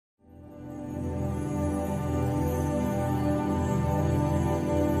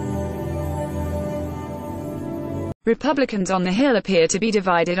Republicans on the Hill appear to be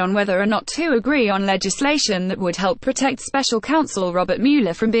divided on whether or not to agree on legislation that would help protect special counsel Robert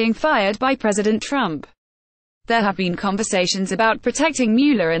Mueller from being fired by President Trump. There have been conversations about protecting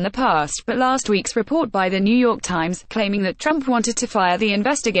Mueller in the past, but last week's report by the New York Times, claiming that Trump wanted to fire the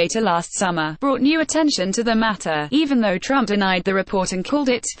investigator last summer, brought new attention to the matter, even though Trump denied the report and called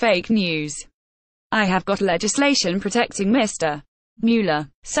it fake news. "I have got legislation protecting Mr. Mueller,"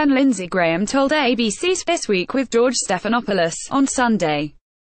 Sen. Lindsey Graham told ABC's This Week with George Stephanopoulos on Sunday.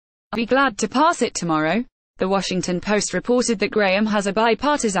 "I'll be glad to pass it tomorrow." The Washington Post reported that Graham has a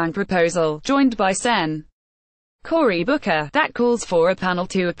bipartisan proposal, joined by Sen. Cory Booker, that calls for a panel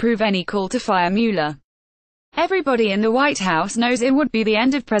to approve any call to fire Mueller. "Everybody in the White House knows it would be the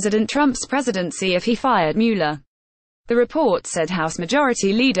end of President Trump's presidency if he fired Mueller." The report said House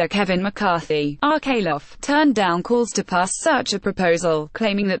Majority Leader Kevin McCarthy, RK-Lof, turned down calls to pass such a proposal,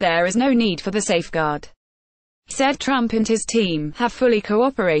 claiming that there is no need for the safeguard. He said Trump and his team have fully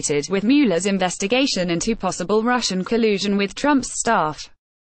cooperated with Mueller's investigation into possible Russian collusion with Trump's staff.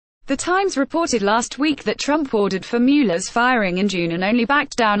 The Times reported last week that Trump ordered for Mueller's firing in June and only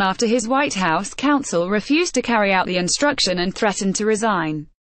backed down after his White House counsel refused to carry out the instruction and threatened to resign.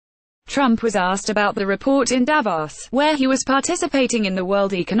 Trump was asked about the report in Davos, where he was participating in the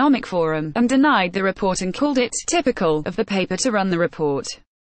World Economic Forum, and denied the report and called it typical of the paper to run the report.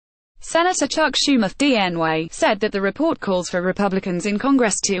 Senator Chuck Schumer, DNY, said that the report calls for Republicans in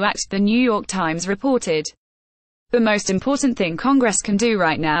Congress to act, the New York Times reported. "The most important thing Congress can do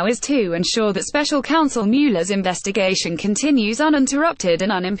right now is to ensure that Special Counsel Mueller's investigation continues uninterrupted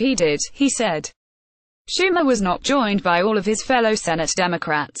and unimpeded," he said. Schumer was not joined by all of his fellow Senate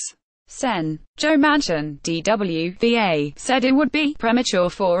Democrats. Sen. Joe Manchin, DW, said it would be premature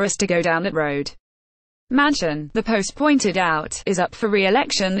for us to go down that road. Manchin, the Post pointed out, is up for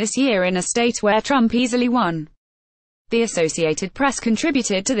re-election this year in a state where Trump easily won. The Associated Press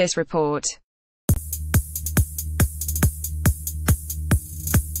contributed to this report.